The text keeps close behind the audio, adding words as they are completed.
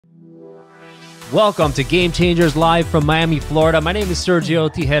Welcome to Game Changers live from Miami, Florida. My name is Sergio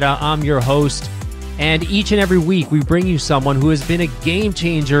Tigera. I'm your host. And each and every week, we bring you someone who has been a game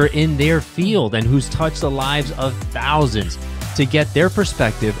changer in their field and who's touched the lives of thousands to get their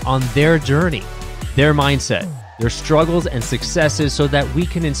perspective on their journey, their mindset, their struggles and successes so that we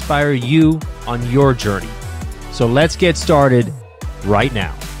can inspire you on your journey. So let's get started right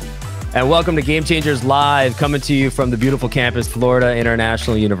now. And welcome to Game Changers Live, coming to you from the beautiful campus, Florida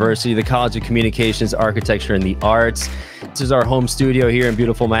International University, the College of Communications, Architecture, and the Arts. This is our home studio here in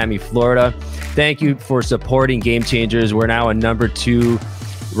beautiful Miami, Florida. Thank you for supporting Game Changers. We're now a #2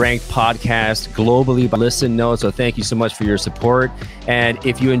 ranked podcast globally by Listen Notes. So thank you so much for your support. And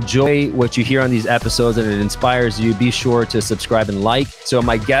if you enjoy what you hear on these episodes and it inspires you, be sure to subscribe and like. So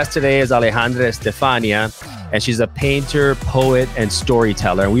my guest today is Alejandra Estefania, and she's a painter, poet, and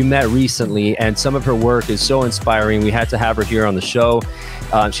storyteller. We met recently, and some of her work is so inspiring. We had to have her here on the show.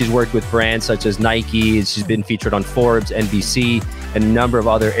 She's worked with brands such as Nike. She's been featured on Forbes, NBC, and a number of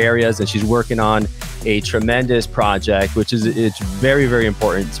other areas. And she's working on a tremendous project, which is it's very, very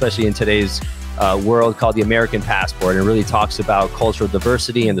important, especially in today's world, called The American Passport. And it really talks about cultural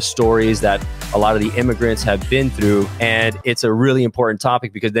diversity and the stories that a lot of the immigrants have been through. And it's a really important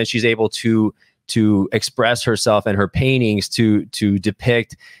topic because then she's able to express herself and her paintings to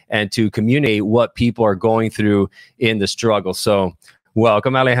depict and to communicate what people are going through in the struggle. So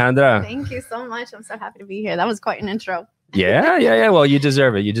welcome, Alejandra. Thank you so much. I'm so happy to be here. That was quite an intro. Yeah. Well, you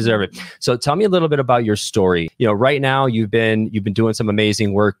deserve it. You deserve it. So tell me a little bit about your story. You know, right now you've been doing some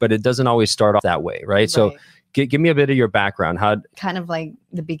amazing work, but it doesn't always start off that way, right? So give me a bit of your background. How kind of like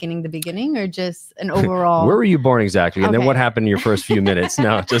the beginning, or just an overall? Where were you born exactly? And then what happened in your first few minutes?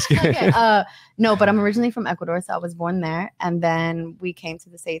 No, just kidding. Okay. No, but I'm originally from Ecuador, so I was born there. And then we came to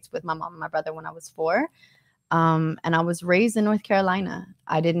the States with my mom and my brother when I was 4. And I was raised in North Carolina.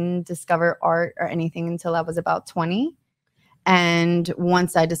 I didn't discover art or anything until I was about 20. And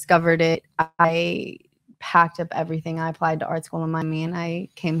once I discovered it, I packed up everything. I applied to art school in Miami, and I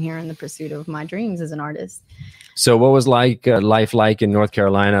came here in the pursuit of my dreams as an artist. So what was life like in North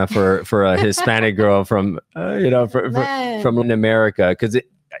Carolina for a Hispanic girl from from America? Because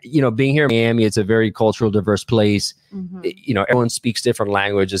being here in Miami, it's a very cultural diverse place. Mm-hmm. Everyone speaks different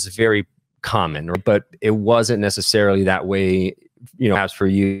languages. It's very common, but it wasn't necessarily that way. Perhaps for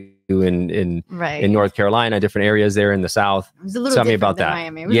you in North Carolina, different areas there in the South. It was a little Tell me different about than that.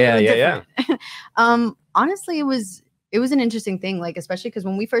 Miami. It was Yeah. Honestly, it was an interesting thing, like, especially because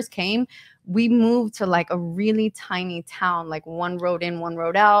when we first came, we moved to like a really tiny town, like one road in, one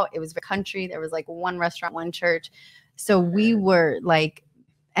road out. It was the country. There was like one restaurant, one church. So we were like,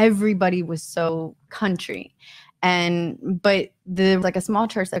 everybody was so country. But like a small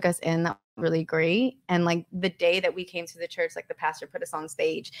church took us in that was really great. And like the day that we came to the church, like the pastor put us on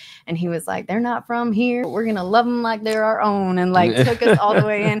stage and he was like, they're not from here. We're going to love them like they're our own. And like took us all the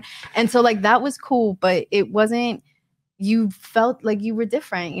way in. And so like that was cool, but it wasn't, you felt like you were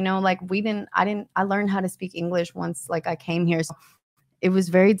different, like I learned how to speak English once like I came here. So it was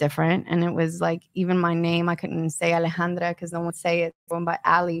very different. And it was like, even my name, I couldn't say Alejandra because no one would say it. Going by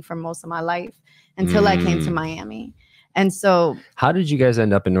Ali for most of my life until I came to Miami. And so how did you guys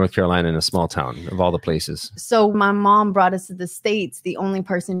end up in North Carolina in a small town of all the places? So my mom brought us to the States. The only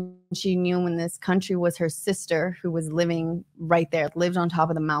person she knew in this country was her sister, who was living right there, lived on top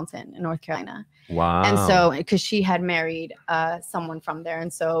of the mountain in North Carolina. Wow. And so because she had married someone from there.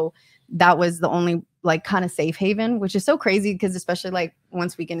 And so that was the only like kind of safe haven, which is so crazy because especially like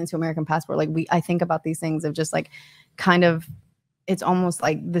once we get into American Passport, like I think about these things of just like kind of, it's almost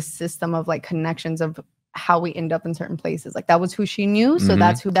like the system of like connections of how we end up in certain places. Like that was who she knew. So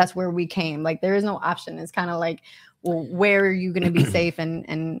that's where we came. Like there is no option. It's kind of like, well, where are you going to be safe and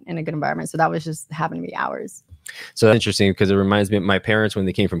in a good environment? So that was just happened to be ours. So that's interesting because it reminds me of my parents when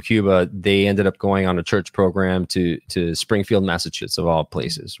they came from Cuba. They ended up going on a church program to Springfield, Massachusetts, of all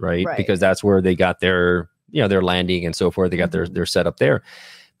places, right? Because that's where they got their landing and so forth. They got their setup there.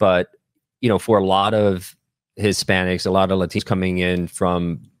 But for a lot of Hispanics, a lot of Latinos coming in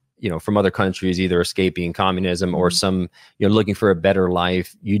from other countries, either escaping communism or some looking for a better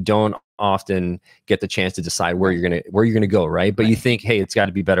life, you don't often get the chance to decide where you're gonna go, right? But you think, hey, it's got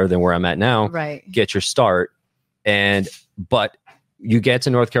to be better than where I'm at now. Right. Get your start, but you get to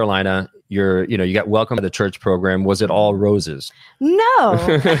North Carolina. You got welcomed to the church program. Was it all roses?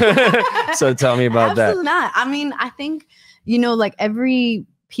 No. So tell me about that. Absolutely not. I mean, I think like every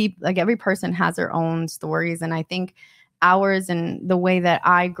person has their own stories, and I think ours and the way that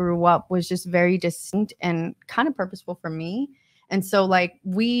I grew up was just very distinct and kind of purposeful for me. And so like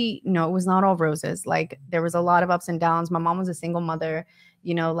it was not all roses. Like there was a lot of ups and downs. My mom was a single mother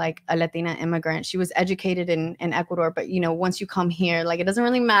you know, like a Latina immigrant. She was educated in Ecuador, but you know, once you come here, like it doesn't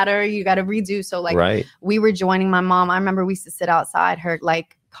really matter. You got to redo. So like we were joining my mom. I remember we used to sit outside her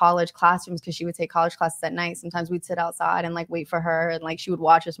like college classrooms because she would take college classes at night. Sometimes we'd sit outside and like wait for her, and like she would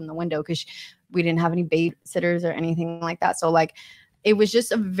watch us from the window because we didn't have any babysitters or anything like that. So like it was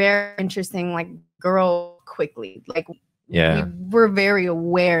just a very interesting like girl quickly. Like we were very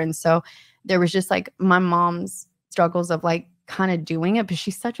aware, and so there was just like my mom's struggles of like kind of doing it, but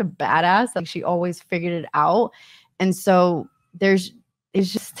she's such a badass. Like she always figured it out. And so it's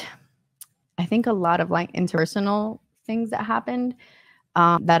just, I think a lot of like interpersonal things that happened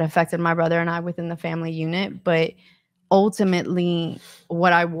that affected my brother and I within the family unit. But ultimately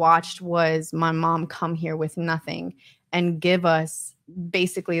what I watched was my mom come here with nothing and give us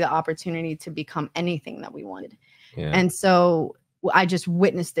basically the opportunity to become anything that we wanted. Yeah. And so I just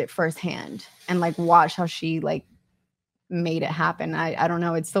witnessed it firsthand and like watched how she like made it happen. I don't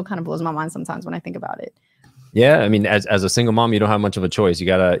know. It still kind of blows my mind sometimes when I think about it. Yeah. I mean, as a single mom, you don't have much of a choice. You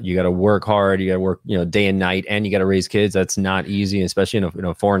gotta work hard. You gotta work, you know, day and night, and you gotta raise kids. That's not easy, especially in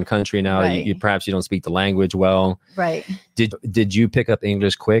a foreign country now. Right. Perhaps you don't speak the language well. Right. Did you pick up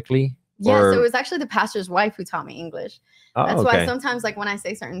English quickly? Yeah, so it was actually the pastor's wife who taught me English. Oh, that's why sometimes, like when I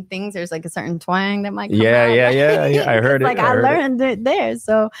say certain things, there's like a certain twang that might come out. Yeah. I heard it. Like I learned it there.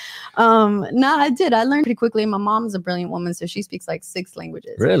 So, no, I did. I learned pretty quickly. My mom's a brilliant woman, so she speaks like 6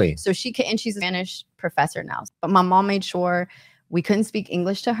 languages. Really? So she can, and she's a Spanish professor now. But my mom made sure we couldn't speak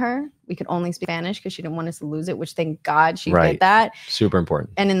English to her. We could only speak Spanish because she didn't want us to lose it, which thank God she did that. Super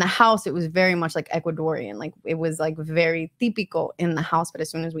important. And in the house, it was very much like Ecuadorian. Like it was like very típico in the house. But as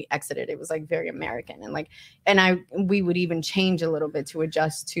soon as we exited, it was like very American. And like, we would even change a little bit to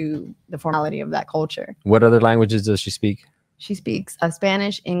adjust to the formality of that culture. What other languages does she speak? She speaks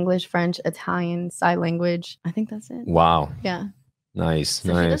Spanish, English, French, Italian, sign language. I think that's it. Wow. Yeah. Nice.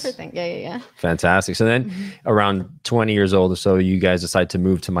 So she does her thing. Yeah. Fantastic. So then around 20 years old or so, you guys decide to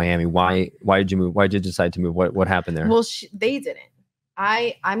move to Miami. Why did you move? Why did you decide to move? What happened there? Well, they didn't.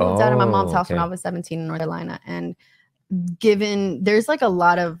 I moved out of my mom's house when I was 17 in North Carolina. And there's like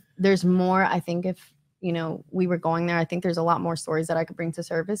there's more, I think if, you know, we were going there, I think there's a lot more stories that I could bring to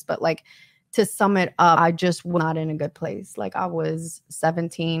surface. But like, to sum it up, I just was not in a good place. Like I was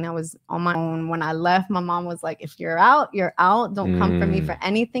 17. I was on my own. When I left, my mom was like, if you're out, you're out. Don't come for me for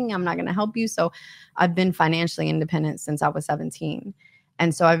anything. I'm not going to help you. So I've been financially independent since I was 17.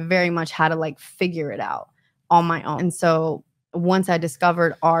 And so I very much had to like figure it out on my own. And so once I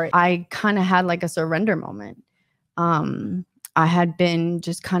discovered art, I kind of had like a surrender moment. I had been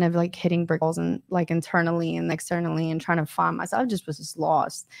just kind of like hitting brick walls and like internally and externally and trying to find myself. I just was just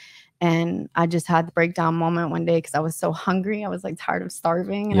lost. And I just had the breakdown moment one day because I was so hungry. I was like tired of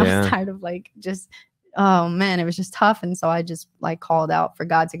starving, and I was tired of like just, oh man, it was just tough. And so I just like called out for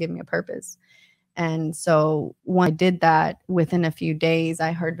God to give me a purpose. And so when I did that, within a few days,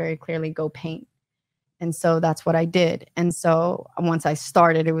 I heard very clearly, go paint. And so that's what I did. And so once I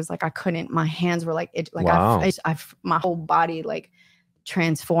started, it was like I couldn't, my hands were like, wow. My whole body like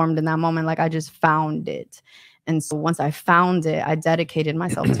transformed in that moment. Like I just found it. And so once I found it, I dedicated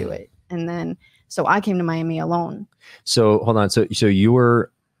myself to it. And then, so I came to Miami alone. So hold on. So you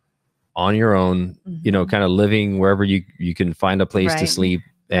were on your own, you know, kind of living wherever you can find a place to sleep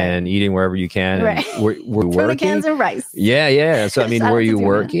and eating wherever you can. Right. Were working? Cans of rice. Yeah. So, I mean, were you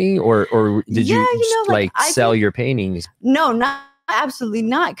working or did you know, like sell your paintings? No, absolutely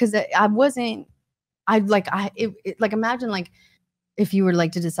not. Cause I wasn't, imagine like if you were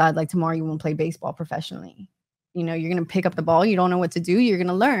like to decide like tomorrow you won't play baseball professionally. You know, you're going to pick up the ball. You don't know what to do. You're going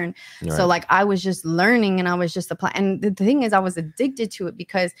to learn. Right. So like I was just learning and I was just applying. And the thing is I was addicted to it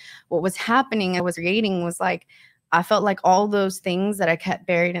because what was happening, I was creating was like, I felt like all those things that I kept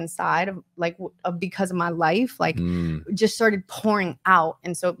buried inside of like because of my life, like just started pouring out.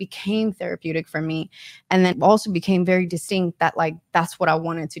 And so it became therapeutic for me. And then also became very distinct that like, that's what I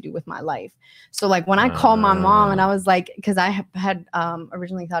wanted to do with my life. So like when I called my mom and I was like, cause I had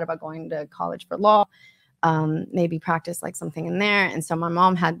originally thought about going to college for law. Maybe practice like something in there. And so my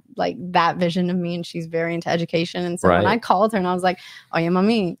mom had like that vision of me and she's very into education. And so when I called her and I was like, oye,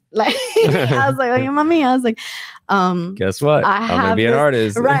 mami, like, I was like, oye, mami, I was like, guess what? I'm going to be an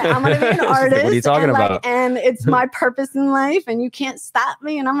artist. Right. I'm going to be an artist. What are you talking about? And it's my purpose in life and you can't stop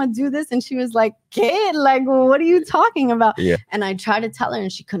me and I'm going to do this. And she was like, kid, like, well, what are you talking about? Yeah. And I tried to tell her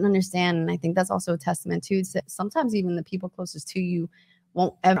and she couldn't understand. And I think that's also a testament too. Sometimes even the people closest to you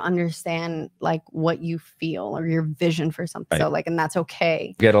won't ever understand like what you feel or your vision for something. Right. So like, and that's okay.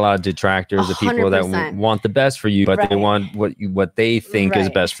 You get a lot of detractors, the people that want the best for you, but they want what they think is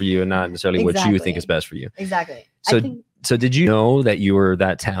best for you and not necessarily what you think is best for you. Exactly. So So did you know that you were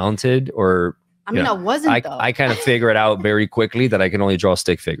that talented, or? I mean, I wasn't though. I kind of figure it out very quickly that I can only draw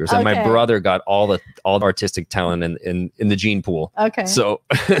stick figures. And my brother got all the artistic talent in the gene pool. Okay. So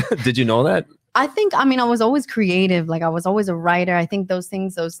did you know that? I think, I mean, I was always creative. Like I was always a writer. I think those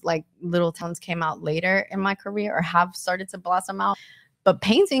things, those like little talents came out later in my career or have started to blossom out. But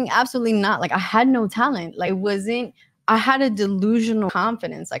painting, absolutely not. Like I had no talent. Like I had a delusional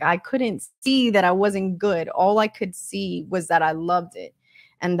confidence. Like I couldn't see that I wasn't good. All I could see was that I loved it,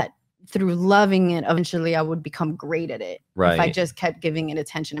 and that through loving it, eventually I would become great at it. Right. If I just kept giving it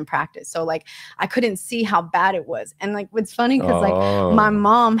attention and practice. So like I couldn't see how bad it was. And like what's funny, because like my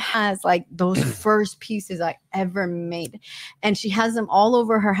mom has like those first pieces I ever made, and she has them all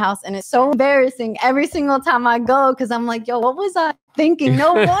over her house, and it's so embarrassing every single time I go, because I'm like, yo, what was I thinking?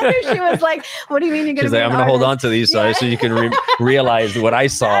 No wonder she was like, what do you mean you're gonna be like, I'm gonna hold on to these so you can realize what I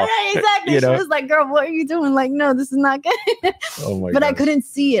saw. Right, exactly. She was like, girl, what are you doing? Like, no, this is not good. Oh my But gosh. I couldn't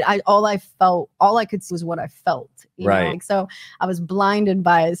see it. All I could see was what I felt. You know? Like, so I was blinded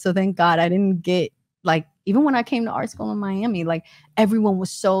by it. So thank God I didn't get, like, even when I came to art school in Miami, like everyone was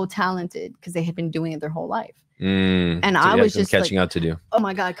so talented because they had been doing it their whole life. And so I was just catching up to do. Oh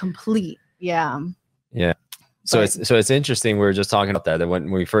my God, complete. Yeah. Yeah. So it's interesting. We were just talking about that when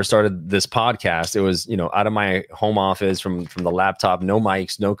we first started this podcast, it was, out of my home office from the laptop, no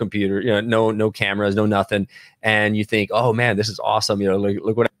mics, no computer, no cameras, no nothing. And you think, oh man, this is awesome.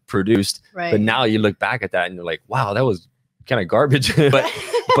 Look what I produced. Right. But now you look back at that and you're like, wow, that was kind of garbage. but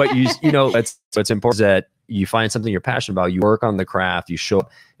it's important that you find something you're passionate about, you work on the craft, you show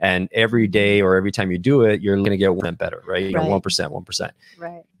up, and every day or every time you do it, you're going to get 1% better, right? 1%.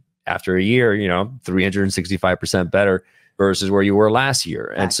 Right. After a year, 365% better versus where you were last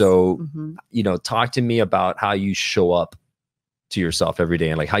year. And so, talk to me about how you show up to yourself every day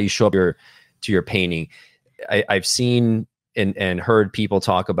and like how you show up to your painting. I've seen and heard people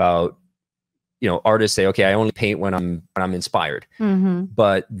talk about, artists say, okay, I only paint when I'm inspired.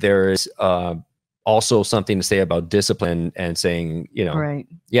 But there's also something to say about discipline and saying,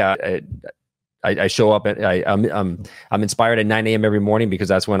 I show up I'm inspired at 9 a.m. every morning because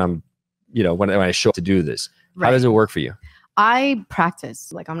that's when I'm, when I show up to do this. Right. How does it work for you? I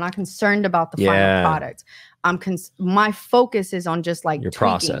practice. Like, I'm not concerned about the final product. My focus is on just like your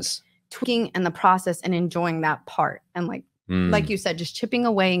process, tweaking and the process and enjoying that part. And like you said, just chipping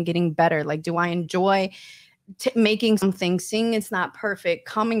away and getting better. Like, do I enjoy making something, seeing it's not perfect,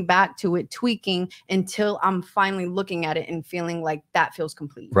 coming back to it, tweaking until I'm finally looking at it and feeling like that feels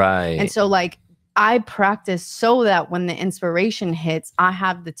complete. Right. And so like, I practice so that when the inspiration hits, I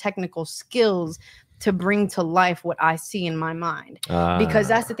have the technical skills to bring to life what I see in my mind. Because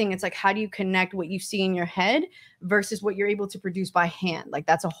that's the thing. It's like, how do you connect what you see in your head versus what you're able to produce by hand? Like,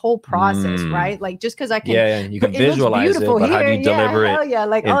 that's a whole process, right? Like, just because I can, you can visualize it, but how do you deliver it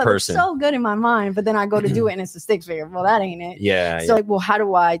like, in person? It's so good in my mind, but then I go to do it and it's a stick figure. Well, that ain't it. So like, well, how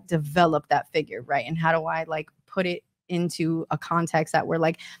do I develop that figure, right? And how do I like put it into a context that where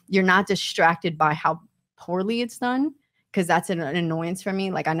like you're not distracted by how poorly it's done, because that's an annoyance for me.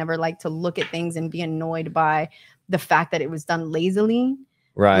 Like, I never like to look at things and be annoyed by the fact that it was done lazily.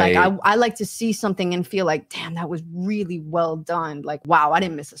 Right. Like I like to see something and feel like, damn, that was really well done. Like, wow, I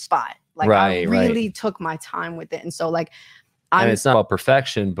didn't miss a spot. Like, I really took my time with it. And so like, and it's not about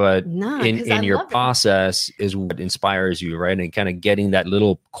perfection, but in your process is what inspires you, right? And kind of getting that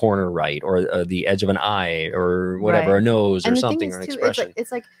little corner right, or the edge of an eye, or whatever, a nose, or something, or an expression.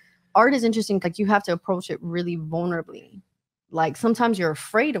 It's like art is interesting. Like, you have to approach it really vulnerably. Like, sometimes you're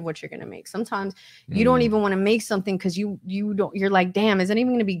afraid of what you're going to make. Sometimes you don't even want to make something because you're like, damn, is it even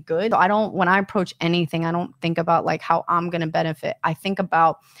going to be good? So when I approach anything, I don't think about like how I'm going to benefit. I think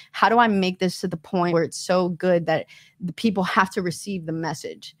about, how do I make this to the point where it's so good that the people have to receive the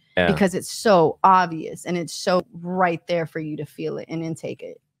message, because it's so obvious and it's so right there for you to feel it and intake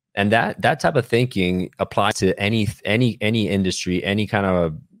it. And that type of thinking applies to any industry, any kind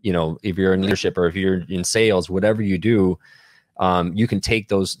of, if you're in leadership or if you're in sales, whatever you do, you can take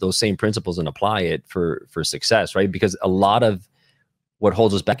those same principles and apply it for success, right? Because a lot of what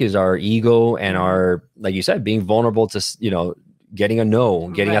holds us back is our ego and our, like you said, being vulnerable to, getting a no,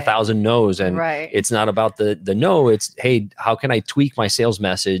 getting 1,000 no's. And it's not about the no, it's, hey, how can I tweak my sales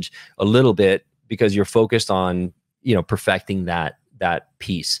message a little bit? Because you're focused on, perfecting that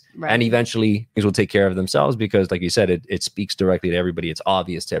piece. And eventually things will take care of themselves, because like you said, it speaks directly to everybody. It's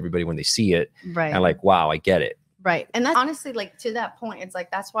obvious to everybody when they see it. And like, wow, I get it. Right. And that's honestly, like, to that point, it's like,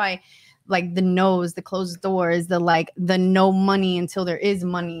 that's why, like, the no's, the closed doors, the no money until there is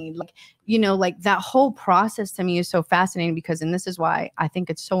money, like, like, that whole process to me is so fascinating, because, and this is why I think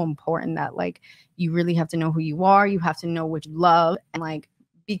it's so important that, like, you really have to know who you are. You have to know what you love. And, like,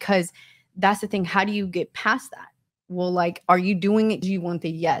 because that's the thing. How do you get past that? Well, like, are you doing it because you want the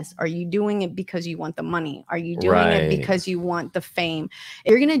yes? Are you doing it because you want the money? Are you doing it because you want the fame?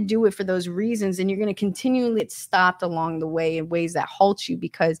 If you're going to do it for those reasons, and you're going to continually get stopped along the way in ways that halt you,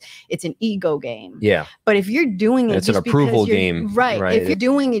 because it's an ego game. Yeah. But if you're doing it, it's an approval game. Right. If you're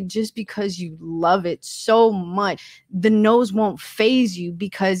doing it just because you love it so much, the no's won't phase you,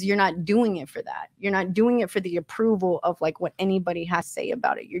 because you're not doing it for that. You're not doing it for the approval of, like, what anybody has to say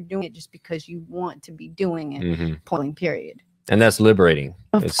about it. You're doing it just because you want to be doing it. Period. And that's liberating.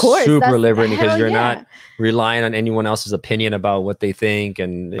 Of course, super liberating, because you're not relying on anyone else's opinion about what they think,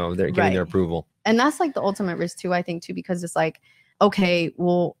 and they're getting their approval. And that's, like, the ultimate risk too, I think, too, because it's like, okay,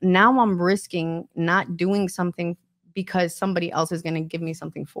 well, now I'm risking not doing something because somebody else is going to give me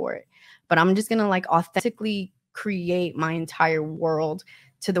something for it, but I'm just going to, like, authentically create my entire world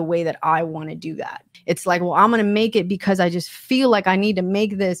to the way that I want to do that. It's like, well, I'm going to make it because I just feel like I need to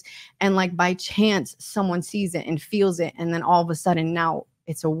make this. And, like, by chance, someone sees it and feels it. And then all of a sudden now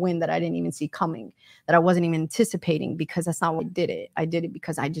it's a win that I didn't even see coming, that I wasn't even anticipating, because that's not what I did it. I did it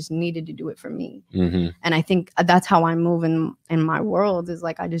because I just needed to do it for me. And I think that's how I move in my world, is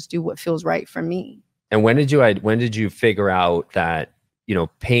like, I just do what feels right for me. And when did you figure out that,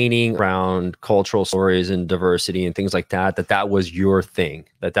 painting around cultural stories and diversity and things like that, that was your thing,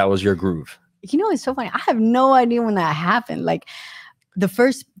 that was your groove? It's so funny. I have no idea when that happened. Like, the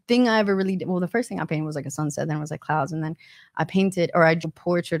first thing I ever really did, well, the first thing I painted was, like, a sunset, then it was, like, clouds, and then I painted, or I drew a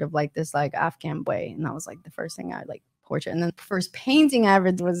portrait of, like, this, like, Afghan boy, and that was, like, the first thing I, like, portrait. And then the first painting I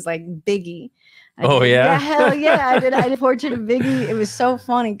ever did was, like, Biggie. Yeah, hell yeah. I did a portrait of Biggie. It was so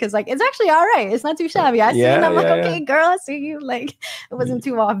funny, because, like, it's actually all right. It's not too shabby. I see it and I'm like, okay, girl, I see you. Like, it wasn't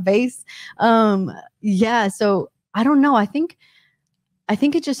too off base. So I don't know. I think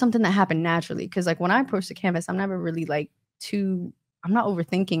it's just something that happened naturally, because, like, when I approach the canvas, I'm never really, like, I'm not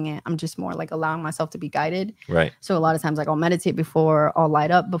overthinking it. I'm just more, like, allowing myself to be guided. Right. So a lot of times, like, I'll meditate before, I'll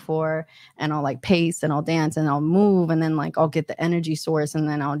light up before, and I'll, like, pace, and I'll dance, and I'll move, and then, like, I'll get the energy source, and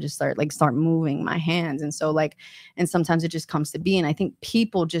then I'll just start moving my hands. And so, like, and sometimes it just comes to be. And I think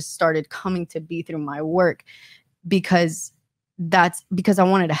people just started coming to be through my work, because I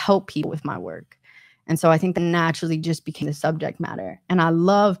wanted to help people with my work. And so I think that naturally just became the subject matter. And I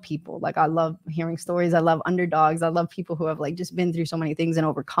love people. Like, I love hearing stories. I love underdogs. I love people who have, like, just been through so many things and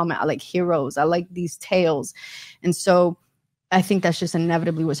overcome it. I like heroes. I like these tales. And so I think that's just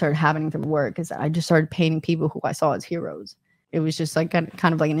inevitably what started happening through work, is that I just started painting people who I saw as heroes. It was just, like, kind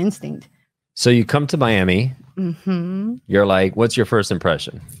of like an instinct. So you come to Miami. You're like, what's your first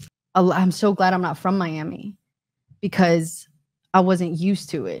impression? I'm so glad I'm not from Miami, because I wasn't used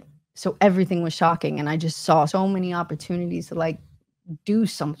to it. So everything was shocking, and I just saw so many opportunities to, like, do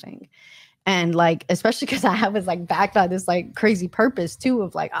something. And, like, especially because I was, like, backed by this, like, crazy purpose too,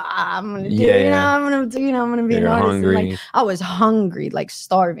 of, like, I'm gonna do, I'm gonna be an artist. Hungry. And, like, I was hungry, like,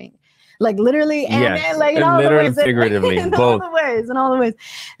 starving, like, literally, and then, like, in all literally, the ways, figuratively, in both. in all the ways.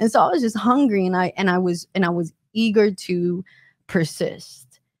 And so I was just hungry, and I was eager to persist.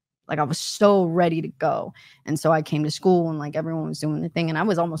 Like, I was so ready to go. And so I came to school, and, like, everyone was doing the thing. And I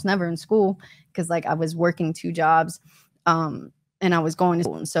was almost never in school, because, like, I was working 2 jobs and I was going to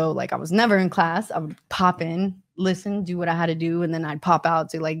school. And so, like, I was never in class. I would pop in, listen, do what I had to do. And then I'd pop out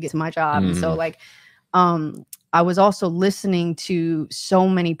to, like, get to my job. And so, like, I was also listening to so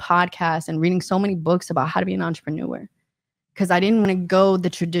many podcasts and reading so many books about how to be an entrepreneur, because I didn't want to go the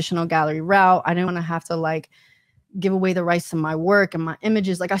traditional gallery route. I didn't want to have to, like, give away the rights to my work and my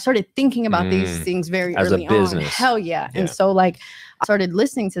images. Like, I started thinking about these things very early on. Hell yeah. And so, like, I started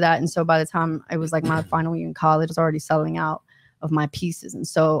listening to that. And so by the time it was, like, my final year in college, I was already selling out of my pieces. And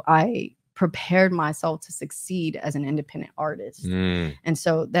so I prepared myself to succeed as an independent artist. And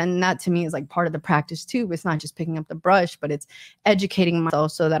so then that to me is, like, part of the practice too. It's not just picking up the brush, but it's educating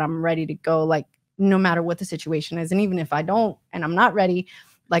myself so that I'm ready to go, like, no matter what the situation is. And even if I don't, and I'm not ready,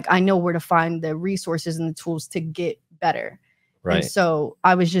 like, I know where to find the resources and the tools to get better. Right. And so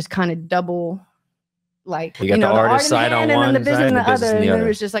I was just kind of double, like, you got the artist side on one and then the business side, on the other. And then other. it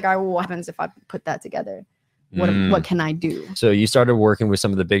was just like, all right, well, what happens if I put that together? What can I do? So you started working with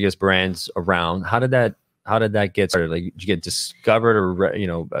some of the biggest brands around. How did that get started? Like, did you get discovered,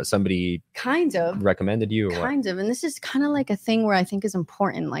 or somebody kind of recommended you, or kind of? And this is kind of like a thing where I think is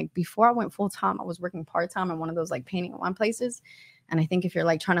important. Like, before I went full time, I was working part time in one of those, like, painting at one places. And I think if you're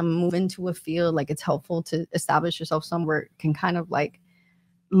like trying to move into a field, like it's helpful to establish yourself somewhere it can kind of like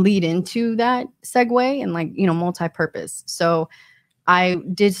lead into that segue and like, you know, multi-purpose. So I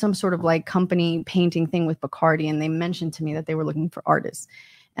did some sort of like company painting thing with Bacardi, and they mentioned to me that they were looking for artists.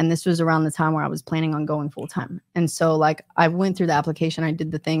 And this was around the time where I was planning on going full time. And so like I went through the application, I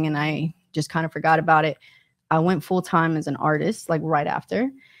did the thing, and I just kind of forgot about it. I went full time as an artist, like right after.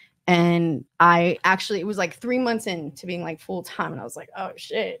 And it was like 3 months into being like full time. And I was like, oh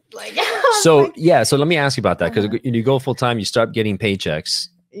shit. Like, so let me ask you about that. Cause you go full time, you start getting paychecks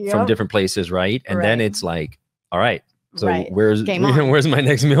from different places. Right. And then it's like, all right. So where's my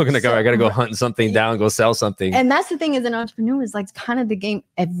next meal going to go? I got to go hunt something down, go sell something. And that's the thing as an entrepreneur is like, it's kind of the game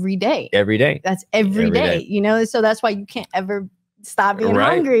every day. Every day. That's every day, you know? So that's why you can't ever stop being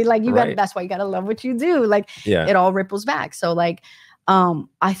hungry. Like that's why you got to love what you do. Like it all ripples back. So like,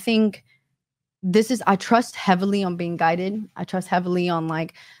 I think I trust heavily on being guided. I trust heavily on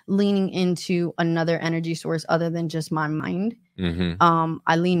like leaning into another energy source other than just my mind.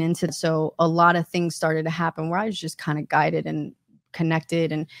 I lean into it. So a lot of things started to happen where I was just kind of guided and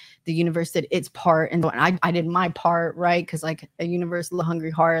connected, and the universe did its part. And I did my part, right? Because like a universal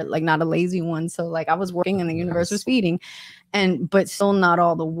hungry heart, like not a lazy one. So like I was working and the universe was feeding, but still not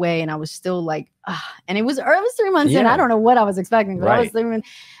all the way. And I was still like, and it was 3 months in. I don't know what I was expecting, but I was 3 months.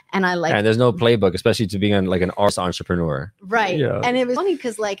 And I like, and there's no playbook, especially to being like an artist entrepreneur. Right. Yeah. And it was funny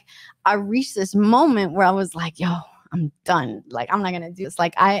because like I reached this moment where I was like, yo, I'm done. Like, I'm not going to do this.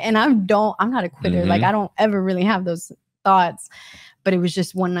 Like I'm not a quitter. Like I don't ever really have those thoughts, but it was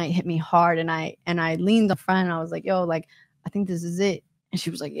just one night hit me hard. And I leaned on a friend and I was like, yo, like, I think this is it. And she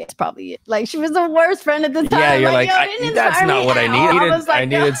was like, yeah, it's probably it. Like, she was the worst friend at the time. Yeah, you're like that's not what I needed. I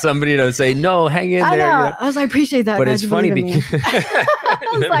needed somebody to say, no, hang in there. Know. I was like, I appreciate that. But it's funny because I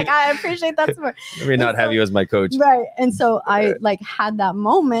was like, I appreciate that support. Let me not have you as my coach. Right. And so I like had that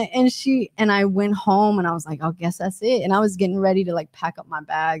moment, and I went home and I was like, oh, guess that's it. And I was getting ready to like pack up my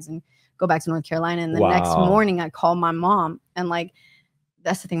bags and go back to North Carolina. And the next morning I called my mom, and like,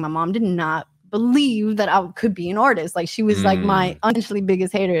 that's the thing. My mom did not believe that I could be an artist. Like, she was like my unintentionally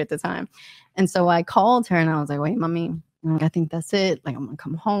biggest hater at the time. And so I called her and I was like, wait, mommy, I think that's it. Like, I'm gonna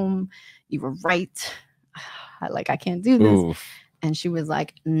come home. You were right. I can't do this. Oof. And she was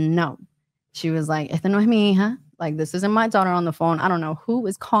like, no. She was like, esta no es mi hija. Like, this isn't my daughter on the phone. I don't know who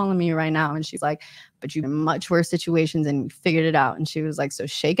is calling me right now. And she's like, but you've been in much worse situations and you figured it out. And she was like, so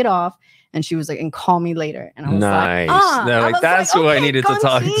shake it off. And she was like, and call me later. And I was like, that's who I needed to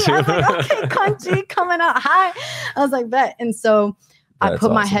talk to. I was like, okay, Conchi, coming out. Hi. I was like, bet. And so I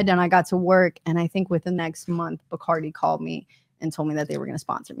put my head down. I got to work. And I think within the next month, Bacardi called me and told me that they were going to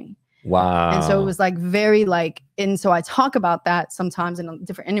sponsor me. Wow. And so it was like very like, and so I talk about that sometimes in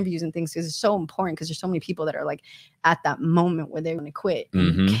different interviews and things, because it's so important, because there's so many people that are like at that moment where they're going to quit.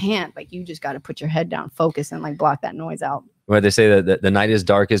 You can't, like, you just got to put your head down, focus, and like block that noise out. Where they say that the night is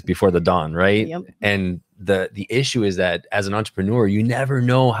darkest before the dawn, right? Yep. And the issue is that as an entrepreneur, you never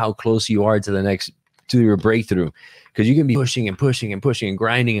know how close you are to your breakthrough, because you can be pushing and pushing and pushing and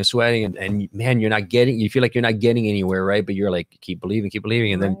grinding and sweating and man, you feel like you're not getting anywhere, right? But you're like, keep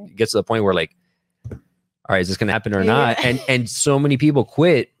believing, and then it gets to the point where like, all right, is this gonna happen or not? And so many people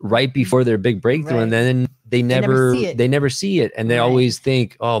quit right before their big breakthrough, and then they never see it, and they always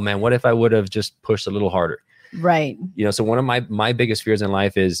think, oh man, what if I would have just pushed a little harder? Right. You know, so one of my biggest fears in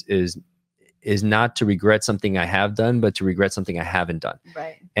life is not to regret something I have done, but to regret something I haven't done.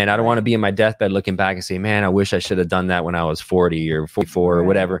 Right. And I don't want to be in my deathbed looking back and say, man, I wish I should have done that when I was 40 or 44 or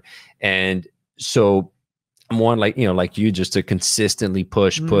whatever. And so I'm one like you, just to consistently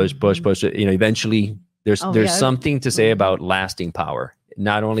push. You know, eventually there's something to say about lasting power,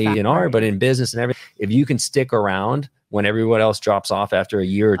 not only in art, but in business and everything. If you can stick around when everyone else drops off after a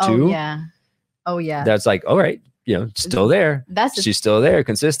year or two. Oh yeah. That's like, all right. You know, still there. She's still there,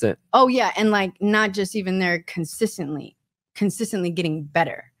 consistent. Oh yeah, and like not just even there, consistently getting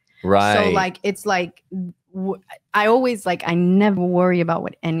better. Right. So like it's like I never worry about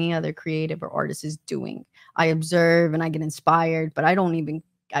what any other creative or artist is doing. I observe and I get inspired, but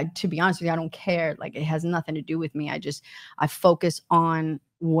to be honest with you, I don't care. Like, it has nothing to do with me. I focus on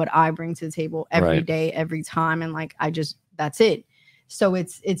what I bring to the table every day, every time, and like that's it. So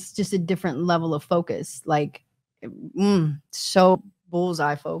it's just a different level of focus. Like. So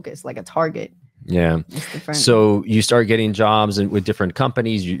bullseye focus, like a target. Yeah. So you start getting jobs with different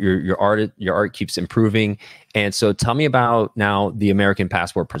companies. Your art keeps improving. And so tell me about now the American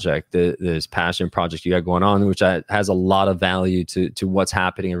Passport Project, this passion project you got going on, which has a lot of value to what's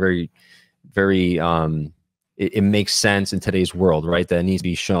happening, and very, very it makes sense in today's world, right? That it needs to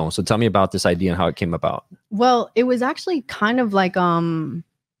be shown. So tell me about this idea and how it came about. Well, it was actually kind of like, I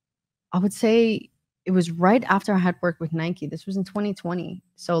would say it was right after I had worked with Nike. This was in 2020.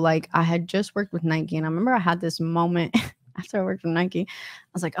 So like I had just worked with Nike, and I remember I had this moment after I worked with Nike. I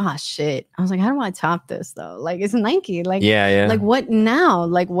was like, oh shit. I was like, how do I top this though? Like it's Nike. Like, yeah. Like what now?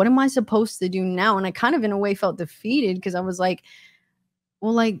 Like what am I supposed to do now? And I kind of in a way felt defeated because I was like,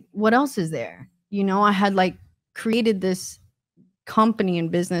 well, like what else is there? You know, I had like created this company and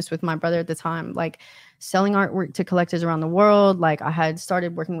business with my brother at the time, like selling artwork to collectors around the world. Like I had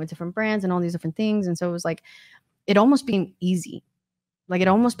started working with different brands and all these different things. And so it was like, it almost became easy. Like it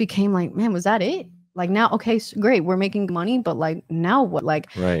almost became like, man, was that it? Like now, okay, so great, we're making money, but like now what?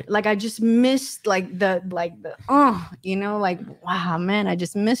 Like, right. Like I just missed like the you know, like wow, man, I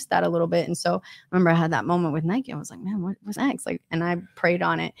just missed that a little bit. And so I remember I had that moment with Nike. I was like, man, what's next? Like, and I prayed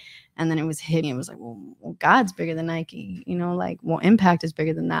on it, and then it was hitting. It was like, well, God's bigger than Nike, you know, like, well, impact is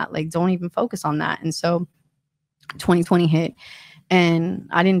bigger than that. Like, don't even focus on that. And so 2020 hit, and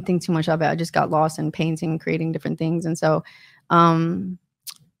I didn't think too much of it. I just got lost in painting, creating different things. And so,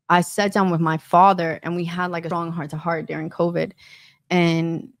 I sat down with my father, and we had like a strong heart to heart during COVID.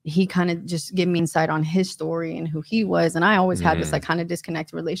 And he kind of just gave me insight on his story and who he was. And I always had this like kind of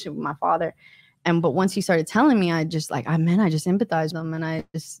disconnected relationship with my father. But once he started telling me, I just like, I just empathized with him, and I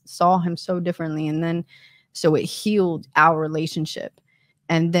just saw him so differently. And then, so it healed our relationship.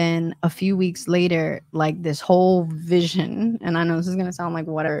 And then a few weeks later, like this whole vision, and I know this is going to sound like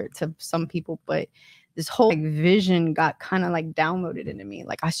whatever to some people, but this whole like vision got kind of like downloaded into me.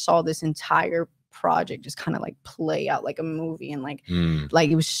 Like I saw this entire project just kind of like play out like a movie, and like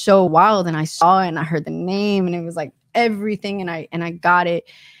it was so wild. And I saw it, and I heard the name, and it was like everything, and I got it.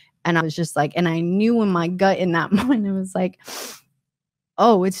 And I was just like, and I knew in my gut in that moment, it was like,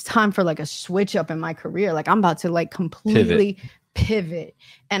 oh, it's time for like a switch up in my career. Like I'm about to like completely pivot,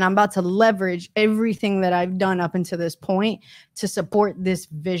 and I'm about to leverage everything that I've done up until this point to support this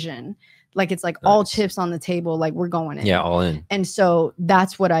vision. Like it's like all chips on the table, like we're going in. Yeah, all in. And so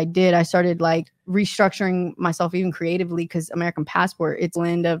that's what I did. I started like restructuring myself even creatively, because American Passport, it's a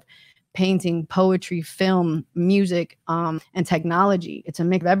blend of painting, poetry, film, music, and technology. It's a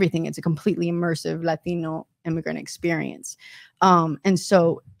mix of everything. It's a completely immersive Latino immigrant experience. And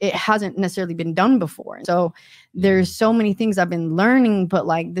so it hasn't necessarily been done before. So there's so many things I've been learning, but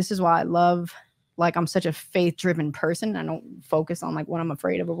like, this is why I love, like, I'm such a faith-driven person. I don't focus on like what I'm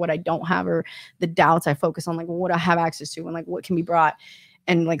afraid of or what I don't have or the doubts. I focus on like what I have access to and like what can be brought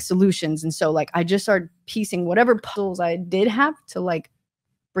and like solutions. And so like, I just started piecing whatever puzzles I did have to like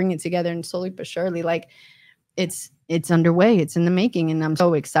bring it together, and slowly but surely, like it's underway, it's in the making. And I'm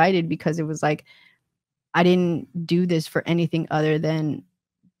so excited because it was like, I didn't do this for anything other than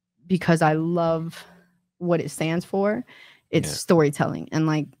because I love what it stands for. It's storytelling. And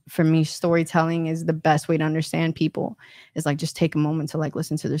like, for me, storytelling is the best way to understand people. It's like, just take a moment to like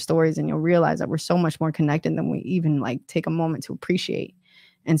listen to their stories, and you'll realize that we're so much more connected than we even like take a moment to appreciate.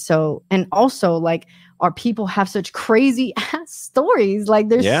 And so, and also like, our people have such crazy ass stories. Like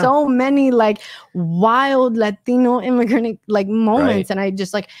there's so many like wild Latino immigrant like moments. And I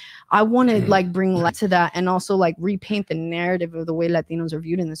just like, I want to like bring light to that, and also like repaint the narrative of the way Latinos are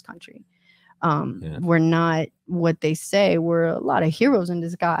viewed in this country. We're not what they say. We're a lot of heroes in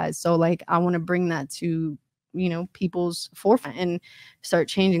disguise. So like, I want to bring that to, you know, people's forefront and start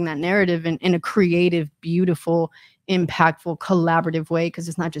changing that narrative in a creative, beautiful, impactful, collaborative way. Because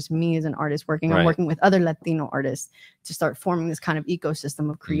it's not just me as an artist working. I'm working with other Latino artists to start forming this kind of ecosystem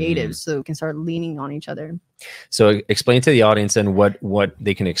of creatives, so we can start leaning on each other. So explain to the audience and what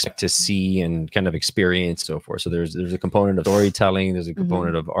they can expect to see and kind of experience, so forth. So there's a component of storytelling, there's a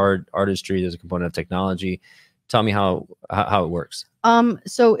component of artistry, there's a component of technology. Tell me how it works.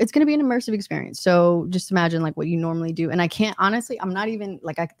 So it's going to be an immersive experience. So just imagine like what you normally do. And I can't, honestly, I'm not even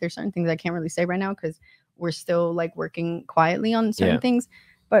like, there's certain things I can't really say right now because we're still like working quietly on certain things.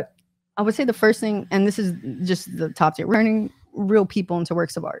 But I would say the first thing, and this is just the top tier, we're turning real people into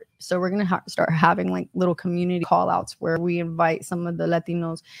works of art. So we're going to start having like little community call outs where we invite some of the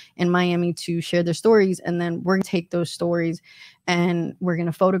Latinos in Miami to share their stories. And then we're going to take those stories and we're going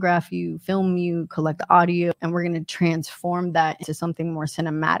to photograph you, film you, collect the audio, and we're going to transform that into something more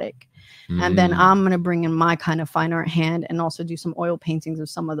cinematic. And then I'm going to bring in my kind of fine art hand and also do some oil paintings of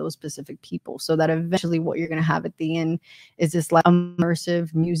some of those specific people, so that eventually what you're going to have at the end is this like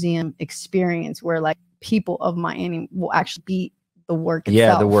immersive museum experience where like people of Miami will actually be the work itself.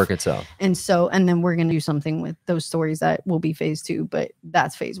 Yeah, the work itself. And so, and then we're going to do something with those stories that will be phase 2, but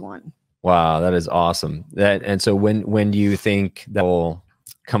that's phase 1. Wow, that is awesome. And so when do you think that will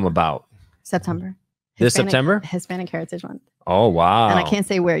come about? September. This September? Hispanic Heritage Month. Oh, wow. And I can't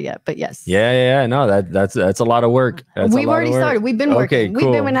say where yet, but yes. Yeah. No, that's a lot of work. We've already started. We've been working. Okay,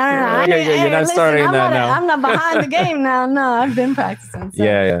 cool. We've been, You're not starting that now. I'm not behind the game now. No, I've been practicing. So,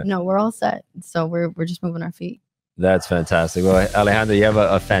 yeah. No, we're all set. So we're just moving our feet. That's fantastic. Well, Alejandra, you have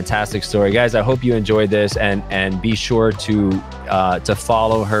a fantastic story. Guys, I hope you enjoyed this, and be sure to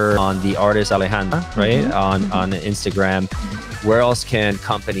follow her on The Artist Alejandra, right? On Instagram. Where else can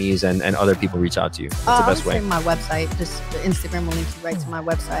companies and other people reach out to you? What's the best way? My website, just Instagram will link you right to my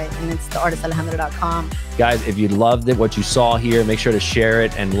website, and it's theartistalejandra.com. Guys, if you loved it, what you saw here, make sure to share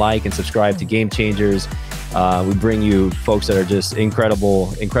it and like and subscribe to Gamechangers. We bring you folks that are just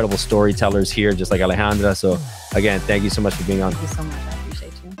incredible storytellers here, just like Alejandra. So again, thank you so much for being on. Thank you so much. I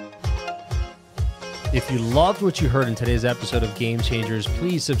appreciate you. If you loved what you heard in today's episode of Gamechangers,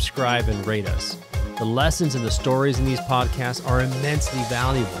 please subscribe and rate us. The lessons and the stories in these podcasts are immensely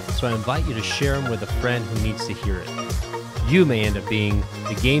valuable, so I invite you to share them with a friend who needs to hear it. You may end up being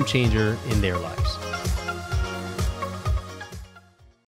the game changer in their lives.